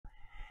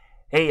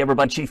Hey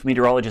everybody, Chief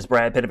Meteorologist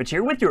Brad Pedovich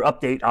here with your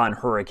update on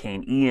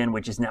Hurricane Ian,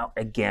 which is now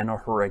again a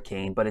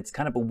hurricane, but it's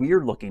kind of a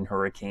weird looking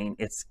hurricane.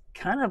 It's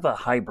kind of a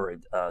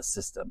hybrid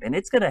system, and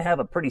it's going to have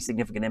a pretty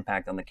significant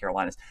impact on the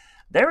Carolinas.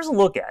 There's a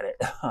look at it.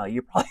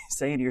 You're probably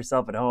saying to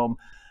yourself at home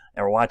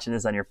or watching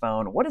this on your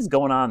phone, what is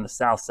going on the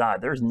south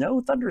side? There's no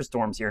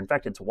thunderstorms here. In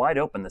fact, it's wide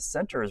open. The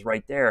center is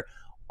right there.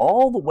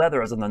 All the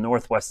weather is on the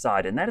northwest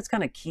side, and that is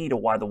kind of key to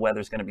why the weather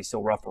is going to be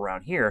so rough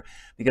around here,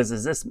 because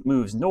as this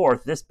moves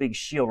north, this big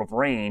shield of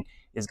rain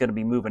is going to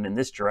be moving in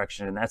this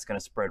direction, and that's going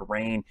to spread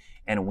rain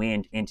and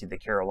wind into the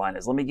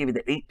Carolinas. Let me give you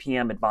the 8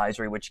 p.m.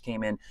 advisory, which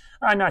came in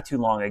not too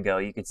long ago.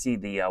 You can see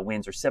the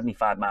winds are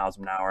 75 miles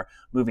an hour,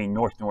 moving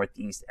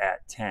north-northeast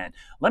at 10.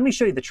 Let me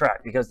show you the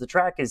track, because the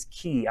track is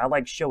key. I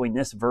like showing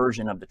this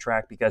version of the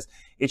track because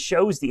it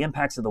shows the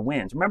impacts of the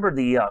winds. Remember,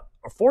 the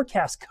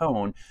forecast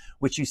cone,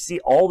 which you see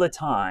all the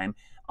time,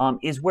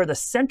 is where the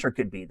center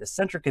could be. The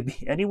center could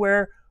be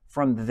anywhere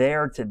from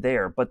there to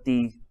there, but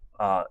the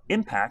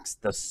impacts,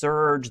 the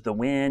surge, the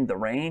wind, the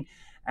rain,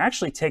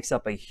 actually takes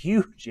up a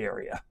huge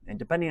area. And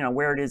depending on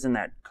where it is in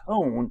that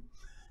cone,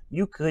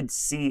 you could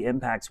see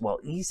impacts well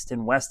east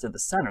and west of the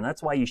center.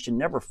 That's why you should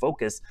never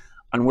focus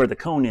on where the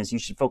cone is. You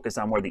should focus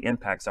on where the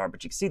impacts are.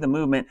 But you can see the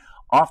movement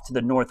off to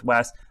the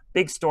northwest.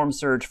 Big storm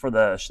surge for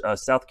the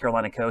South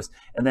Carolina coast,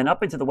 and then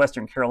up into the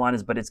Western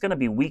Carolinas, but it's going to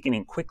be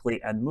weakening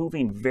quickly and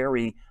moving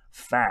very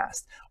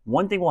fast.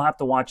 One thing we'll have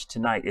to watch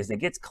tonight is it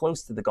gets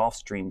close to the Gulf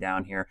Stream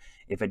down here.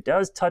 If it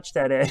does touch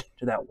that edge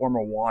to that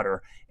warmer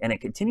water and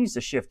it continues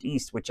to shift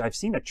east, which I've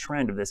seen a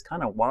trend of this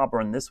kind of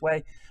wobbling this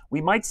way,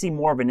 we might see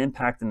more of an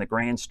impact in the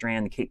Grand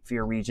Strand, the Cape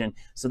Fear region.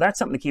 So that's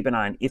something to keep an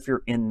eye on if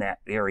you're in that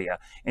area.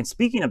 And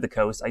speaking of the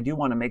coast, I do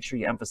want to make sure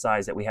you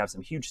emphasize that we have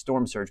some huge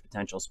storm surge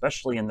potential,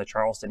 especially in the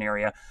Charleston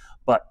area.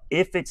 But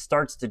if it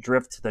starts to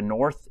drift to the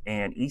north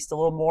and east a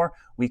little more,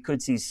 we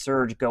could see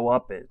surge go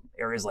up in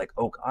areas like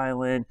Oak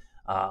Island,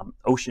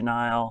 Ocean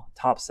Isle,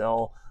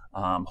 Topsail,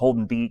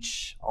 Holden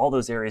Beach, all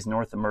those areas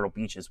north of Myrtle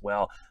Beach as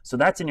well. So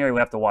that's an area we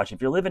have to watch.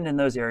 If you're living in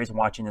those areas and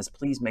watching this,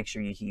 please make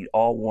sure you heed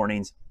all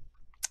warnings.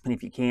 And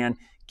if you can,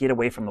 get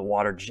away from the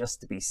water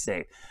just to be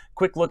safe.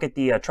 Quick look at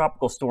the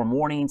tropical storm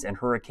warnings and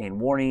hurricane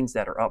warnings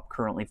that are up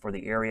currently for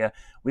the area.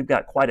 We've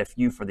got quite a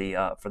few for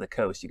the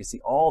coast. You can see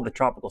all the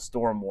tropical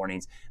storm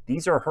warnings.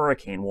 These are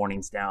hurricane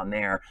warnings down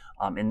there,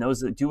 and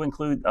those do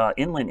include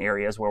inland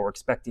areas where we're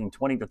expecting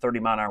 20 to 30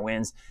 mile an hour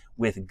winds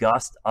with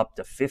gusts up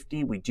to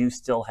 50. We do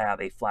still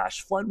have a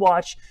flash flood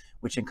watch,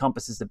 which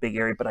encompasses the big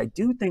area, but I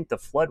do think the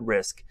flood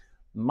risk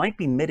might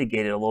be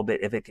mitigated a little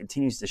bit if it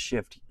continues to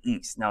shift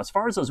east. Now, as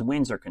far as those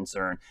winds are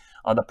concerned,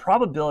 the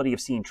probability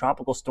of seeing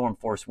tropical storm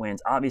force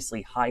winds,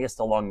 obviously highest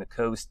along the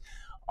coast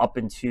up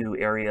into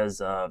areas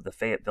of the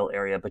Fayetteville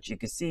area, but you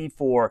can see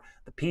for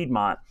the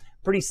Piedmont,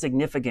 pretty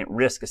significant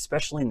risk,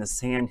 especially in the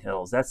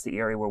Sandhills. That's the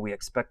area where we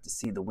expect to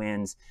see the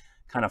winds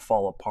kind of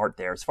fall apart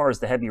there. As far as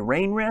the heavy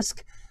rain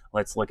risk,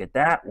 let's look at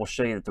that. We'll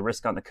show you that the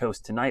risk on the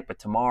coast tonight, but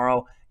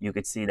tomorrow you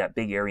could see that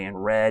big area in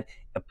red,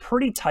 a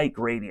pretty tight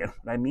gradient.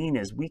 What I mean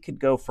is we could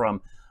go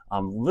from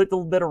a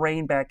little bit of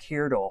rain back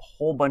here to a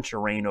whole bunch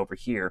of rain over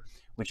here,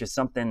 which is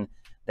something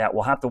that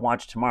we'll have to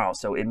watch tomorrow.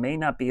 So it may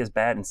not be as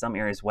bad in some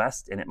areas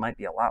west, and it might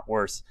be a lot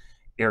worse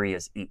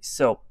areas east.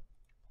 So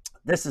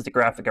this is the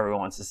graphic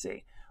everyone wants to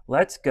see.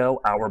 Let's go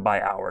hour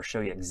by hour,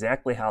 show you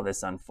exactly how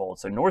this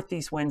unfolds. So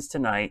northeast winds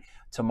tonight.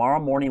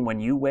 Tomorrow morning when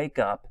you wake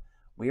up,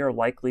 we are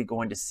likely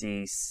going to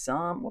see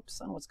some,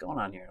 whoops, what's going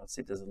on here? Let's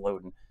see if this is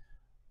loading.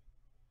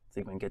 Let's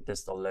see if we can get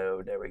this to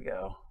load. There we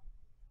go.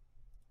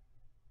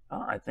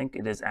 I think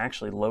it is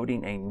actually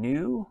loading a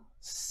new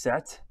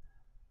set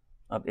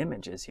of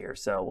images here.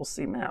 So we'll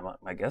see, man,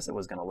 I guess it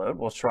was going to load.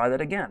 We'll try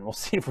that again. We'll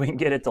see if we can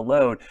get it to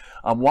load.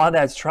 While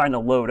that's trying to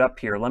load up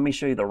here, let me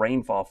show you the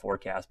rainfall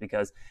forecast,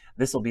 because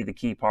this will be the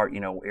key part. You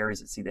know,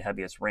 areas that see the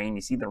heaviest rain.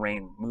 You see the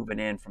rain moving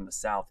in from the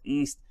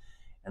southeast,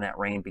 and that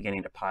rain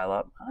beginning to pile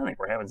up. I think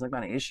we're having some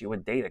kind of issue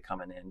with data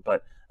coming in,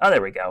 but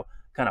there we go.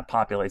 Kind of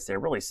populates there,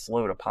 really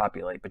slow to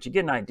populate, but you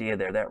get an idea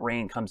there. That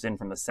rain comes in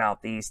from the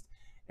southeast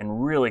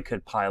and really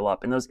could pile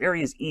up. In those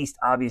areas east,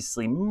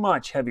 obviously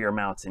much heavier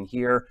amounts in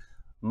here,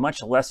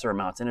 much lesser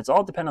amounts, and it's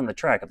all dependent on the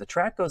track. If the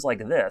track goes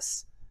like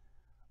this,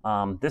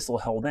 this will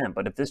hold in,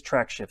 but if this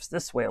track shifts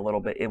this way a little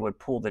bit, it would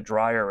pull the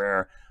drier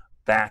air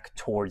back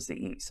towards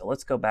the east. So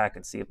let's go back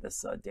and see if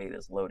this data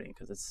is loading,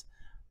 because it's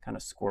kind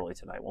of squirrely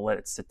tonight. We'll let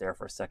it sit there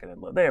for a second and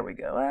load. There we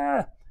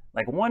go.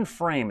 Like one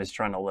frame is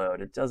trying to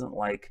load. It doesn't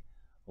like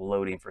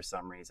loading for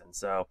some reason.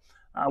 So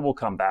we'll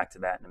come back to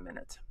that in a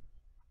minute.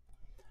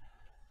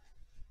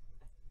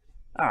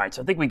 All right,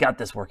 so I think we got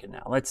this working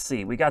now. Let's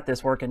see. We got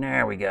this working.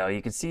 There we go.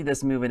 You can see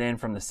this moving in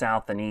from the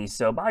south and east.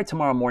 So by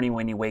tomorrow morning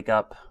when you wake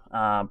up,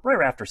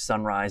 right after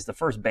sunrise, the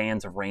first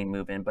bands of rain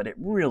move in, but it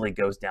really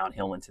goes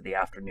downhill into the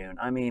afternoon.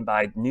 I mean,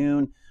 by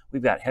noon,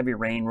 we've got heavy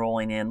rain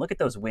rolling in. Look at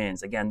those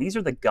winds. Again, these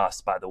are the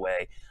gusts, by the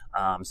way.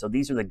 So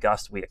these are the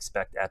gusts we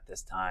expect at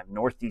this time.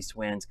 Northeast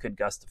winds could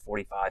gust to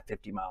 45,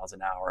 50 miles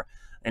an hour,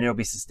 and it'll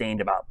be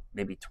sustained about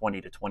maybe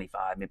 20 to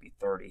 25, maybe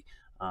 30.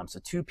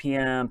 So 2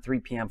 p.m., 3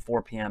 p.m.,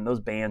 4 p.m.,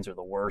 those bands are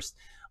the worst.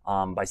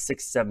 by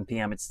 6, 7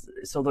 p.m.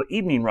 So the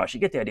evening rush, you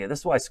get the idea. This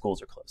is why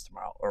schools are closed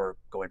tomorrow or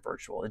going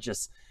virtual. It's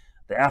just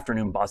the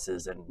afternoon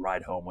buses and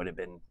ride home would have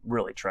been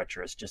really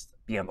treacherous, just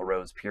be on the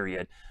roads,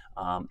 period.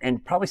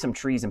 And probably some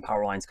trees and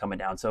power lines coming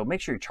down. So make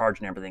sure you're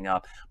charging everything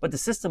up. But the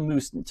system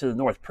moves to the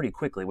north pretty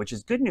quickly, which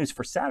is good news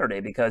for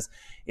Saturday, because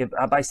if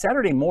by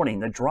Saturday morning,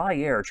 the dry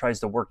air tries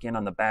to work in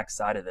on the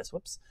backside of this.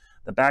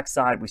 The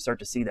backside, we start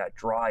to see that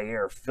dry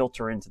air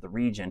filter into the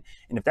region.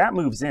 And if that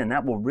moves in,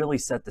 that will really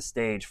set the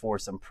stage for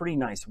some pretty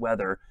nice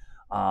weather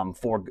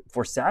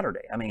for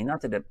Saturday. I mean,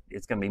 not that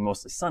it's going to be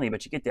mostly sunny,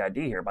 but you get the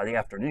idea here. By the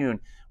afternoon,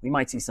 we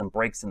might see some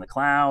breaks in the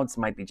clouds. It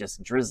might be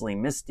just drizzly,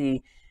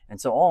 misty. And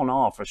so all in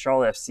all, for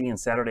Charlotte FC and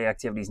Saturday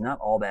activities, not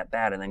all that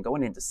bad. And then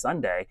going into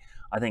Sunday,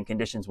 I think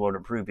conditions will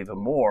improve even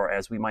more,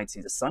 as we might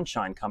see the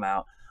sunshine come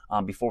out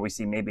before we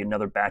see maybe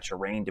another batch of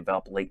rain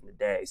develop late in the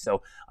day.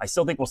 So I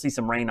still think we'll see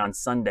some rain on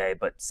Sunday,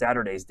 but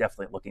Saturday is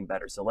definitely looking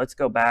better. So let's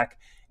go back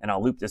and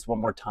I'll loop this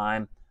one more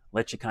time,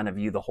 let you kind of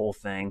view the whole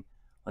thing.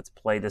 Let's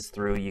play this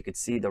through. You could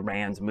see the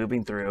RANs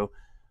moving through,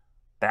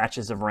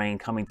 batches of rain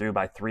coming through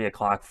by 3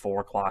 o'clock,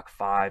 4 o'clock,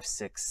 5,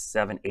 6,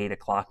 7, 8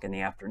 o'clock in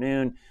the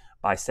afternoon.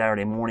 By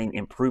Saturday morning,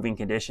 improving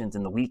conditions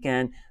in the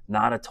weekend.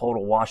 Not a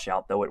total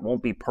washout, though it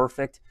won't be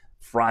perfect.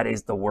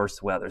 Friday's the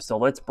worst weather. So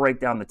let's break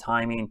down the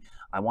timing.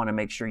 I want to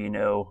make sure you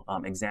know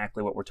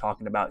exactly what we're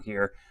talking about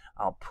here.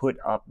 I'll put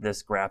up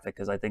this graphic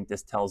because I think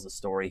this tells the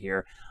story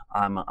here.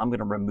 I'm going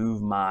to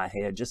remove my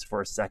head just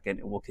for a second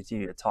and we'll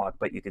continue to talk.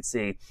 But you can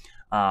see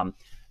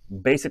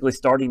basically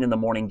starting in the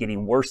morning,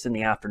 getting worse in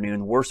the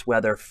afternoon, worse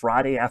weather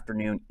Friday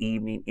afternoon,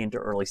 evening into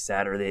early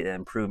Saturday, and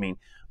improving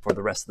for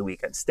the rest of the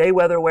weekend. Stay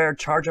weather aware,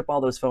 charge up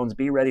all those phones,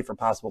 be ready for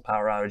possible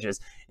power outages,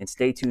 and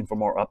stay tuned for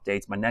more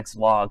updates. My next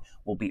vlog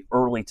will be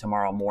early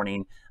tomorrow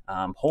morning,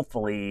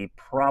 hopefully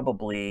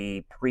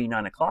probably pre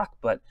 9 o'clock,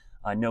 but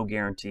no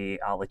guarantee.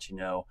 I'll let you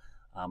know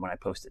when I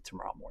post it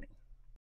tomorrow morning.